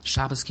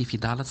Shabbos Kif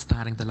Yudalet,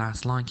 starting the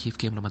last line, Kif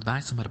Gimel Umad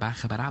Beis, Umar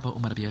Bacha Baraba,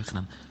 Umar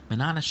B'Yochanan.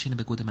 Menana Shina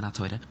Begudim and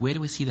Atoida. Where do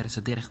we see that it's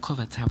a derech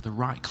kavod to have the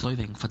right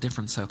clothing for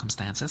different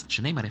circumstances?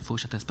 Shnei Marei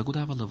Fushates Begud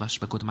Avaluvash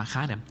Begud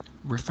Machayim,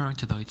 referring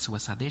to the Yitzua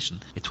Sadation.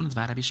 It tunes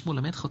Varabi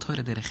Shmuel Med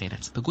Chotoida derech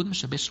Eretz. Begud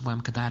Mishabish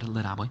Wem Kadar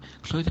Leraboy.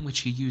 Clothing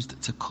which you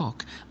used to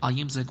cook. Al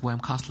Yimzig Wem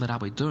Kost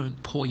Leraboy.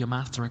 Don't pour your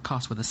master a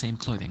cost with the same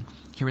clothing.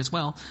 Here as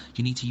well,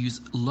 you need to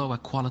use lower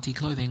quality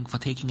clothing for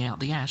taking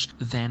out the ash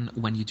than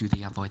when you do the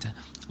avoida.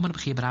 Umar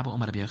B'Chei Baraba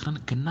Umar B'Yochanan.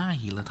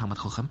 Gnahi l'Talmud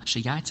Chacham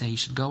sheyaitze he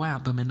should go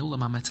out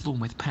b'menulam ha'metzlum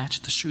with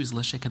patched shoes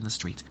l'shik in the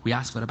street. We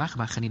asked for Rabbi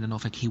Chanina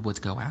Nofek he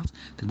would go out.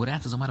 Then what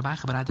answers Umar Rabbi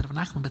B'Rader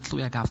V'Nachman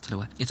b'tluya gav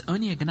tlua. It's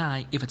only a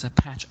gnai if it's a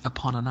patch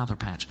upon another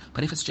patch,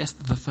 but if it's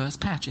just the first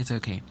patch, it's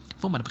okay.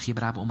 A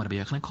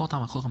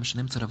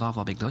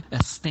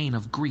stain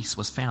of grease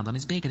was found on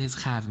his beged. His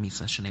chav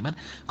misa sheneman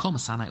kol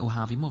masana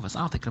uhavi movas.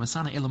 I'll take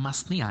masana elu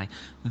masniai.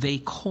 They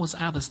cause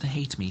others to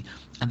hate me,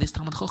 and this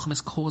Talmud Chacham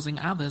is causing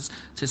others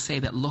to say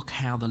that look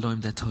how the loam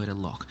der Torah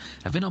look.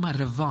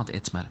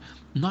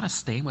 Not a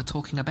stain, we're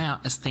talking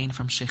about a stain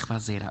from Shechva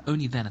Zera.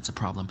 Only then it's a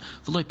problem.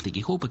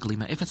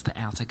 If it's the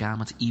outer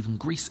garment, even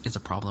grease is a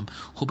problem.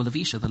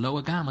 The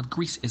lower garment,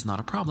 grease is not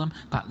a problem,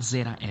 but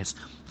Zera is.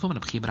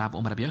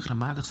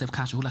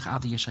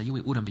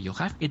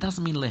 It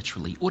doesn't mean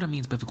literally. Ura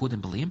means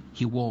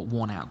he wore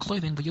worn out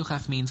clothing, but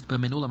Yochaf means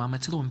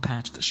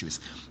patched shoes.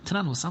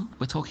 Tananusam,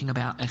 we're talking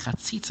about a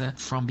chatzitza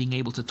from being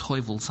able to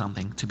toivel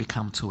something to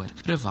become to it.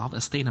 Revav,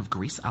 a stain of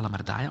grease,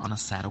 alamardaya, on a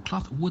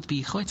saddlecloth, would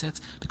be choitet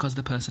because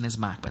the person is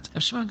makbet.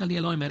 If Shimon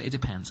Gamliel Omer, it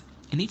depends.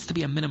 It needs to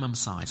be a minimum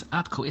size,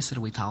 adko iser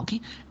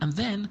witalki, and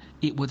then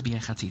it would be a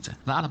chatzitza.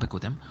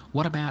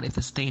 What about if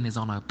the stain is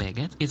on a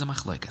beged? Is a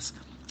machlokas.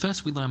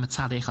 First, we learn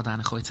mitzad echad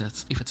and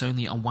choitzet. If it's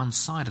only on one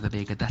side of the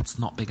beged, that's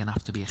not big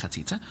enough to be a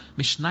chatzitza.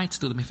 Mishnait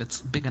to them, if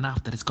it's big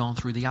enough that it's gone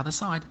through the other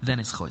side, then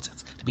it's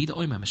choitzet. To be the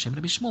oimer Meshem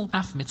Rabbi Shmuel,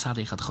 af mitzad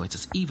echad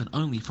choitzet. Even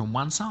only from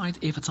one side,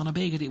 if it's on a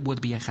beged, it would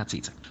be a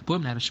chatzitza.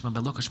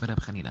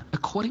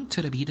 According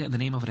to Rabbi Yehuda in the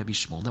name of Rabbi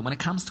Shmuel, that when it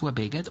comes to a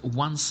beged,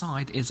 one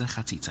side is a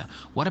chatzitza.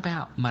 What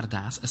about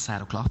mardas, a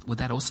saddlecloth? Would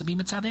that also be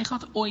mitzad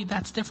echad? Oi,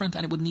 that's different,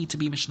 and it would need to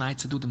be mishnait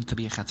to do them to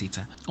be a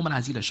chatzitza. I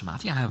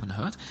haven't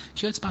heard.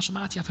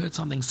 I've heard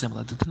something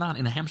similar to Tanan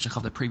in a hemshech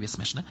of the previous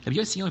Mishnah. Rabbi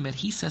Yossi Omer,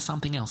 he says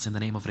something else in the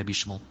name of Rabbi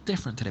Shmuel,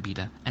 different to Rabbi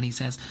Yehuda, and he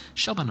says,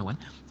 Shalbanuan,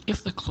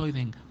 if the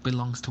clothing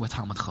belongs to a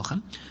Talmud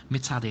Chacham,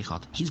 mitzad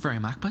echad, he's very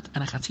makbet,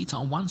 and a chatzitza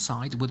on one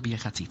side would be a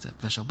chatzitza.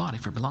 Veshalbar,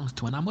 if it belongs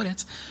to an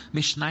amuret,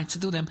 mishnait to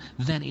do them,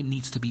 then it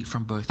needs to be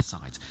from both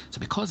sides.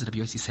 So because Rabbi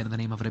Yossi said in the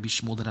name of Rabbi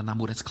Shmuel that an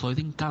amuret's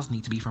clothing does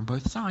need to be from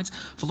both sides,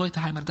 a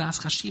mardas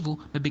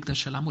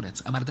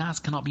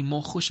cannot be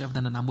more chushev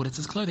than an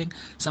amuret's clothing,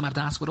 so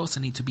mardas would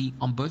also need to be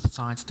on both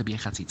sides to be a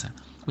chatzitza.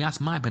 We ask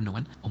my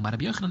benuan, Umar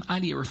Rabbi Yochanan,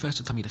 it refers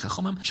to Talmidei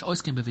Chachomim,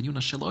 she'oskim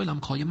bevinyuna shel olam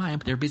kol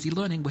yamayim. They're busy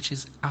learning, which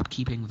is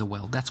upkeeping the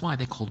world. That's why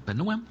they're called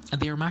benuim, and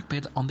they are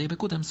makbed on their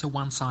begudim, so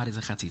one side is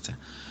a chatzitza.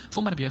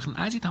 For Rabbi Yochanan,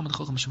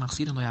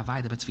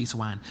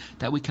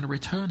 that we can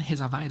return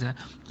his avaida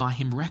by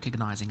him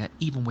recognizing it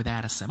even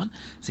without a simon.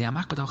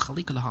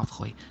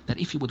 That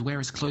if he would wear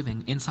his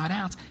clothing inside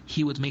out,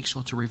 he would make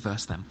sure to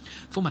reverse them.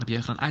 For Rabbi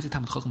Yochanan,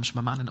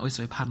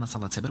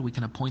 we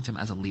can appoint him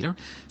as a leader.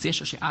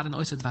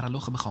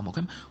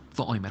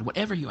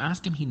 Whatever you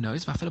ask him, he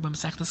knows,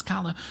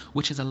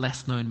 which is a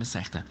less known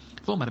mesechta.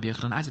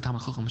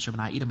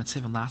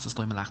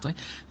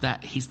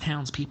 That his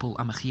townspeople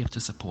are mechiyev to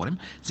support him.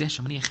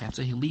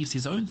 He leaves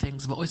his own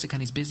things,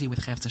 and he's busy with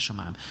chefta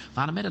shemaim.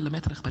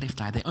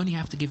 They only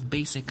have to give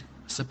basic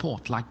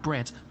support, like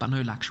bread, but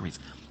no luxuries.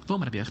 If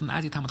they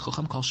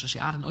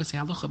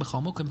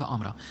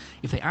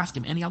ask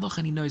him any halacha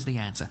and he knows the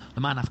answer,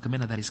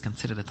 that is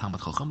considered a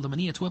Talmud Chacham,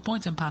 to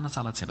appoint him panas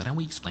ala tzibur, and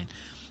we explain.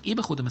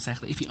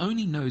 If he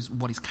only knows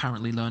what he's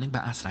currently learning,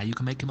 you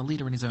can make him a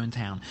leader in his own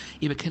town.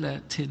 But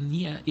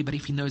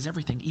if he knows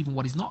everything, even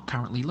what he's not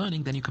currently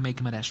learning, then you can make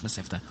him a resh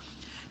mesifta.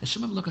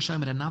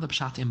 Another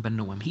pshat in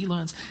Benuim. He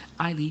learns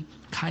Aili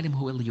Kaidim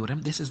Hu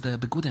Eliyurim. This is the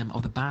begudim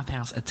of the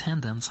bathhouse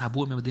attendants,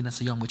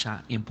 which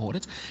are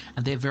imported,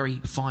 and they're very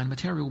fine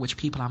material, which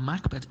people are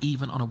makbet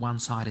even on a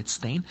one-sided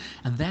stain,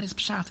 and that is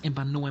pshat in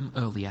Benuim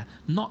earlier.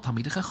 Not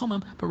Talmidei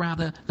Chachomim, but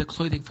rather the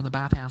clothing from the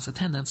bathhouse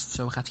attendants.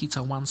 So a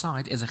chatzitza on one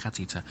side is a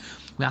chatzitza.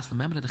 We ask the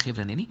member of the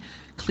Chivranini.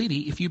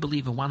 Clearly, if you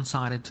believe a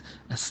one-sided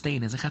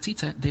stain is a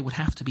chatzitza, they would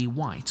have to be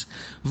white.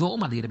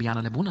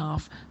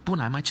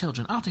 My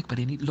children,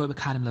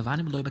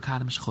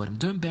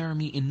 don't bury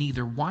me in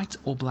neither white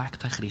or black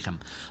tachrichem.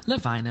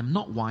 Levainim,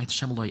 not white,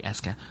 shemoloi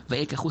eske.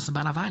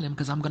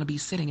 Because I'm going to be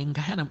sitting in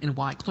Gehenna in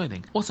white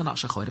clothing. Also not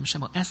shechorim,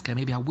 shemol eske.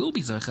 Maybe I will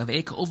be zocher.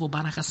 Ve'eke oval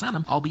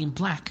banachasanim. I'll be in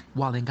black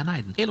while in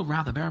Ganaiden. Elo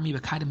rather bury me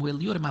bekaidim will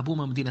yurim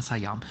abuma medina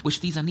sayam. Which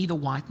these are neither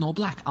white nor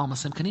black.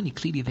 Almasim kanini.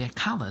 Clearly they're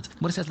colored.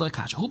 What it says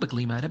loikach.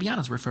 Hubeglima. Rabbi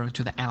Yana is referring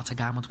to the outer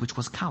garment which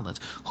was colored.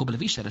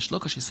 Hubelevisha.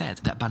 Shlokash said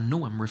that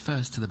Banuim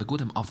refers to the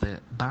begudim of the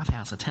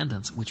bathhouse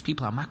attendants, which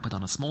people are makbed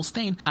on a small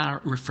stain,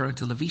 are referring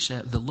to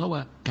Levisha, the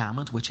lower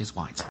garment, which is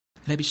white.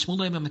 Rabbi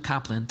Shmuel Omer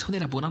Mekaplan,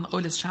 Tuni Rabunan,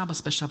 Oilis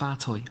Shabbos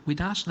B'Shabbatoi. We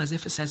dash as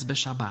if it says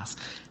B'Shabbos.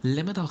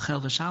 Limit al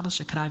Chel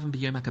V'Shabbos Shekrayvim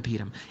B'Yom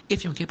HaKapirim.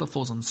 If Yom Kippur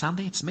falls on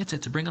Sunday, it's mitzvah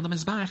to bring on the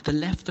Mizbach the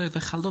leftover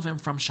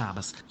Chalovim from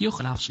Shabbos.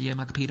 Yochel Al Sheyom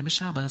HaKapirim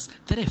Shabbos.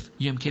 That if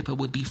Yom Kippur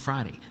would be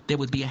Friday, there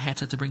would be a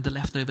heter to bring the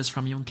leftovers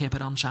from Yom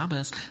Kippur on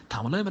Shabbos.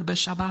 Talmud Omer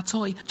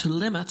B'Shabbatoi, to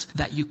limit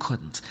that you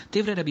couldn't.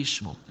 Divrei Rabbi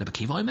Shmuel. Rabbi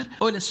Kiva Omer,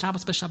 Oilis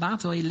Shabbos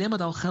B'Shabbatoi, limit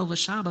al Chel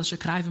V'Shabbos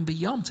Shekrayvim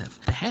B'Yom Tov.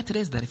 The heter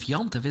is that if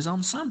Yom Tov is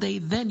on Sunday,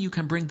 then you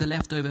can bring the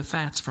leftover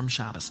fats from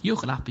Shabbos.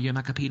 Yuchalach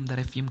b'Yom HaKapirim, that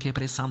if Yom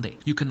Kippur is Sunday,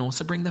 you can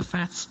also bring the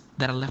fats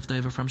that are left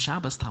over from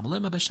Shabbos,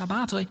 Tamulema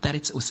b'Shabbatoi, that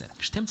it's usher.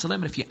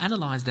 If you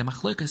analyze the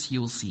machlokas, you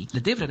will see the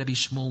Divrei Rabbi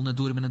Shmuel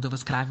Nadurim and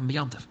Naduvas Krayvim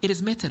b'Yom Tov. It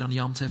is mitted on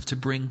Yom Tov to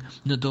bring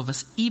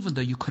Naduvas, even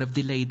though you could have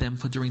delayed them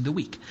for during the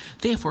week.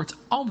 Therefore, it's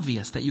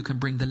obvious that you can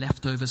bring the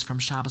leftovers from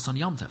Shabbos on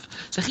Yom Tov.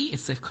 So he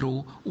is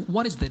sekru.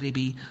 What is the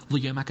Rebbe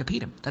l'Yom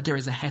HaKapirim? That there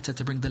is a heter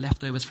to bring the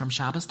leftovers from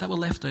Shabbos that were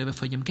left over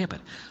for Yom Kippur.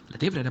 The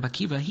Divrei Rabbi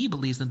Kiva, he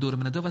believes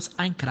Nadurim and Naduvas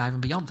and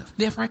Krayvim b'Yom Tov.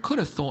 Therefore, I could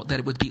have thought that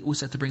it would be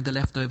usa to bring the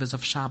leftovers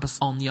of Shabbos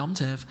on Yom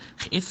Tov.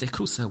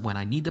 When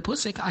I need the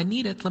pusik, I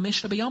need it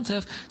l'mishra b'Yom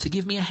Tov to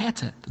give me a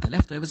heter that the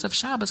leftovers of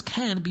Shabbos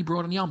can be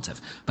brought on Yom Tov.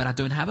 But I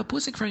don't have a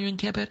pusik from Yom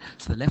Kippur,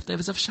 so the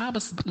leftovers of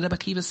Shabbos, Rebbe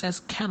Kiva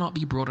says, cannot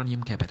be brought on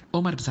Yom Kippur.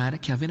 Omar b'Zayda,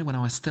 Kiavina, when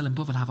I was still in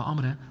Bovel Hava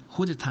Amra,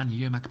 who did Tanya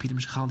Yom HaKapirim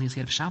Shechal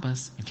Yisrael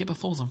Shabbos? If Kippur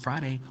falls on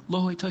Friday,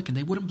 Lohoi Token,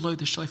 they wouldn't blow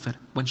the shofar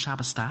when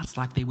Shabbos starts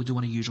like they would do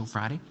on a usual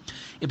Friday.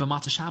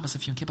 Ibamata Shabbos,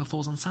 if Yom Kippur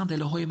falls on Sunday,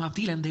 Lohoi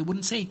Mavdilen, they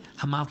wouldn't say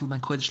Hamadl Ben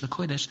Kodesh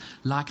LeKodesh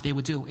like they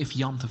would do if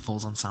Yom Tov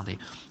falls on Sunday.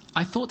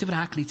 I thought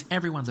it's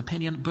everyone's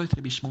opinion, both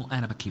Rabbi Shmuel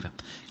and Rabbi Kiva.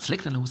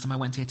 Flickten Husam, I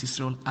went to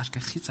Yisrael,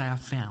 Ashka Chitzai I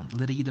found.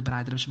 Liri the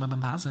bride of Shema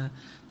Ben Baza.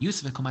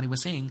 Yusuf Kumari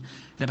was saying,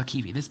 Rabbi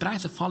Kiva. This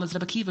bride follows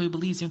Rabbi Kiva, who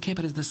believes Yom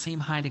Kippur is the same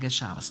heilig as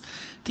Shabbos.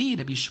 The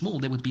Rabbi Shmuel,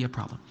 there would be a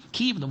problem.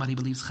 Kiva, no matter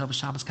believes Chav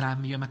Shabbos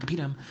Krayvim Yom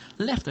HaKapirim,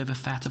 leftover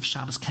fat of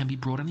Shabbos can be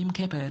brought on Yom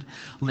Kippur.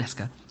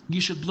 Leska,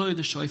 you should blow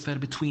the shofar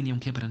between Yom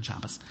Kippur and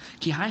Shabbos.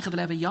 Ki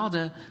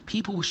Yada,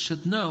 people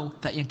should know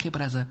that Yom Kippur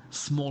has a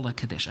smaller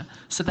Kedusha,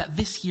 so that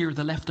this year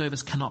the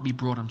leftovers cannot be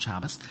brought on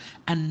Shabbos,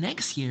 and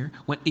next year,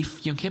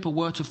 if Yom Kippur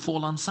were to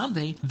fall on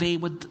Sunday, they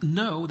would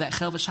know that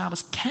Chel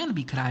Shabbos can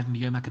be Krayvim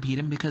Yom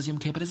HaKapirim because Yom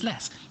Kippur is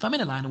less. From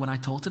in a line, when I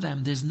told to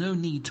them, there's no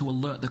need to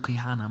alert the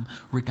Kohanim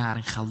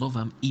regarding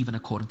Chalovim, even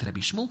according to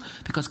Rabbi Shmuel,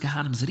 because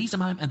Kohanim is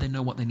Rizamaim and they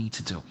know what they need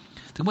to do.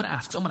 The Gemara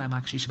asks, do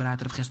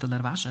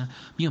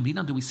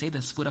we say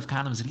this foot of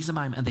Kohanim is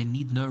Rizamaim and they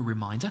need no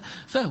reminder?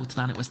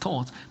 Then it was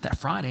taught that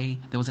Friday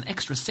there was an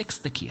extra 6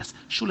 Tekiyas,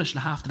 Shulish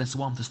Lahav, that's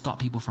one to stop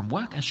people from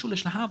work, and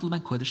Shulish Lahav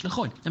L'men Kodesh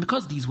L'choy. And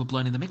because these were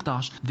blown in the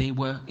Mikdash, they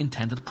were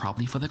intended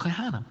probably for the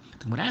Kohanim.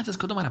 The Gemara answers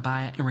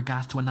in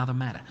regards to another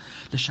matter.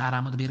 The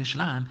Sharam of the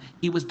Yerushalayim,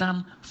 it was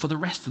done for the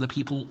rest of the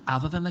people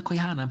other than the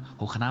Kohanim.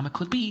 Hochanama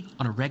could be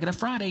on a regular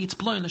Friday, it's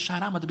blown the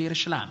Sharam of the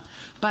Yerushalayim.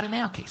 But in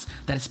our case,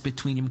 that it's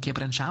between Yom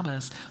Kippur and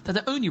Shabbos, that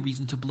the only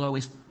reason to blow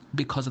is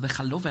because of the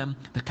Chalovim,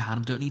 the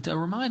Kohanim don't need a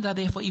reminder,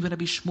 therefore even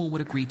Rabbi Shmuel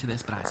would agree to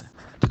this brayza.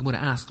 The Gemara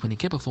asks, when Yom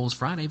Kippur falls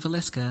Friday,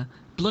 Veleska,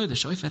 blow the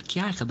shofar,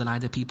 Kiaycha, the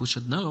line that people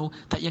should know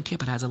that Yom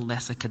Kippur has a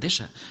lesser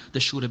Kedusha. The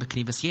Shura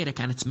B'Knivas Yerek,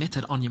 and it's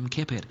mitted on Yom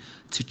Kippur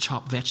to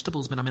chop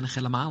vegetables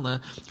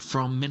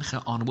from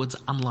Mincha onwards,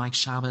 unlike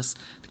Shabbos.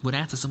 The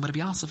Gemara answers,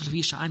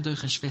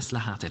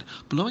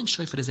 blowing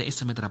shofar is a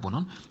Isser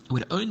Midrabanan. It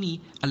would only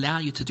allow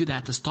you to do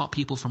that to stop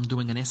people from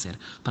doing an Isser,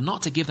 but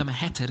not to give them a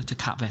heter to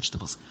cut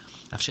vegetables.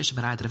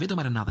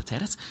 Another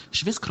teretz,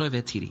 Shvis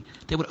Kroive Tiri.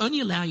 They would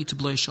only allow you to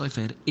blow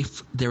shofar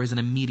if there is an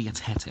immediate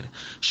heter.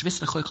 Shvis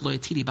Nechoik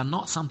Tiri, but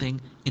not something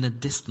in a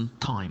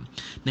distant time.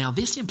 Now,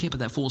 this Yom Kippur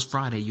that falls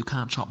Friday, you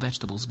can't chop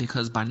vegetables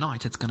because by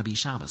night it's going to be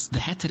Shabbos. The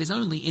heter is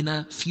only in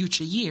a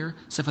future year,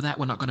 so for that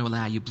we're not going to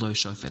allow you blow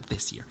shofar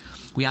this year.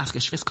 We ask a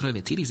Shvis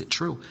Kroive Tiri, is it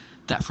true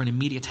that for an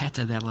immediate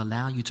heter they'll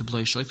allow you to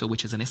blow shofar,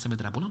 which is an Isser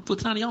Midrabanan?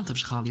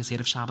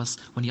 Shabbos,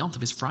 when Yom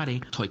Tov is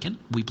Friday, Toiken,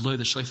 we blow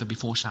the shofar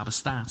before Shabbos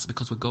starts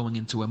because we're going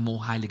into a more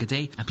heilige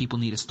day and people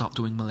need to stop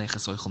doing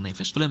Melechas Oichel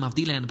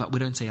Nefesh. But we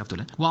don't say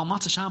Avdullah. While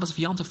Matzah Shabbos, if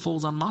Yom Tov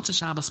falls on Matzah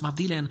Shabbos,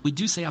 Mavdilen, we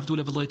do say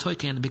Avdullah v'loy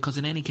Toiken because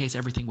in any case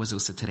everything was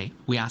Usa today.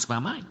 We ask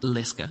V'amai,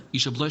 Liska, you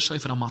should blow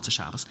shofar on Matzah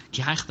Shabbos.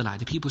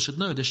 The people should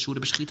know the Shura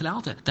B'Shchita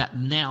L'Alta, that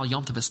now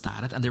Yom Tov has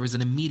started and there is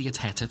an immediate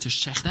heter to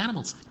shecht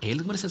animals.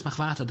 When it says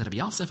Machvata, that Rabbi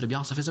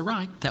Yosef is a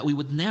right that we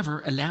would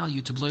never allow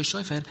you to blow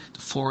shofar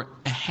for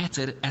a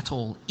heter at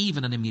all,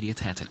 even an immediate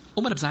heter.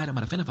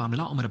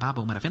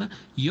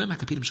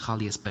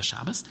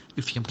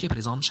 If Yom Kippur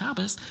is on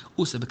Shabbos,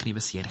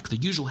 the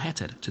usual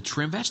heter to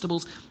trim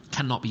vegetables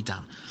cannot be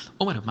done.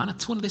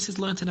 This is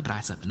learned in a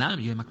brayza.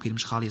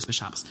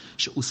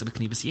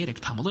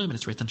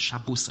 It's written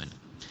Shabbusin.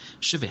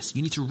 Shavis,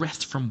 you need to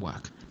rest from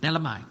work. Now,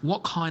 Lamai,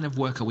 what kind of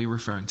work are we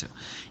referring to?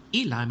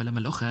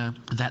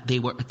 that they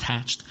were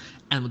attached,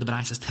 and the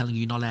Braisa is telling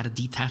you you're not allowed to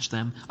detach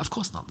them. Of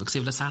course not.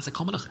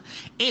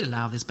 It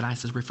allowed this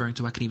Braisa is referring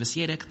to Akrivas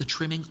Yedek, the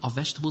trimming of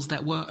vegetables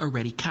that were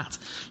already cut.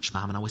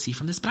 We see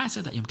from this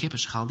Braisa that Yom Kippur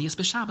Shechal Dias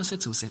B'Shabbos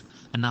it's usif.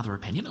 Another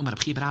opinion,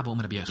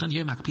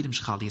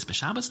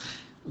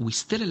 we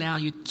still allow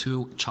you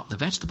to chop the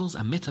vegetables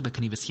and mitzvah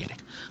b'kanivas yedek.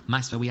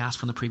 Maisva we asked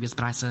from the previous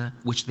Braisa,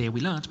 which there we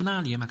learned,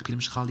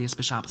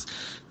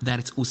 that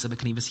it's usa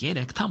b'kanivas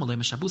yedek, tamalei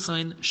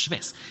meshabusain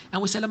shves.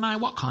 And we say,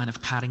 what kind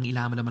of cutting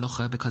ilam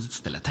melucha, because it's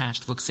still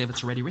attached.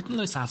 It's already written,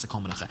 lo sasa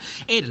kom melucha.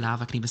 Edelav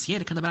b'kanivas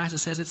yedek, and the Braisa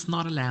says it's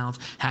not allowed.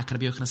 How can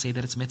Rabbi Yochanan say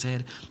that it's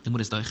mitzvah? The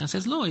Mudas Doichan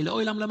says, lo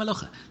ilam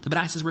melucha. The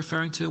Braisa is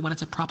referring to when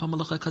it's a proper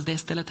melucha because they're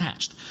still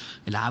attached.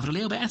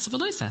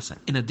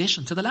 In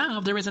addition to the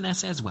lav, there is an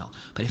essa as well.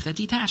 But if they're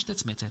detached,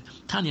 it's mitter.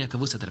 Tanya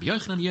kavusat Rabbi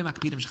Yochanan yom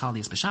akpidim shchal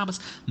dias b'Shabbos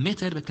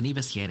mitter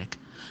b'kanivas yedek.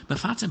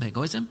 Befatzim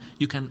begoizim,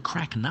 you can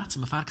crack nuts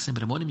and befarksim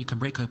b'demonim. You can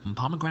break open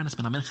pomegranates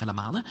ben amincha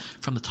lamala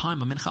from the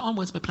time of mincha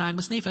onwards b'playing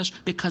b'snefesh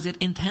because it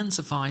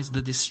intensifies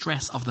the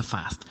distress of the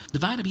fast. The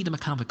vayda b'ida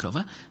makam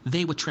v'krova,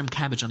 they would trim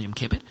cabbage on Yom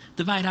Kippur.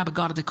 The vayda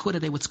b'gada dekura,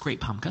 they would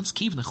scrape pumpkins.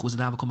 Kiv nechuz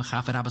adav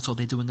kumachaf rabba, so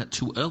they're doing it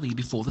too early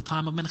before the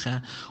time of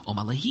mincha.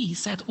 Omalahi, he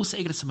said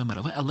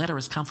a letter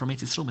has come from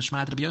Eitzisru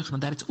Mishmad Rabbi Yochanan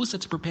that it's usa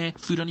to prepare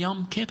food on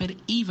Yom Kippur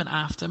even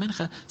after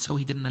mincha, so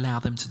he didn't allow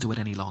them to do it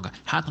any longer.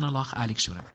 Hadon Allah Alik Shura.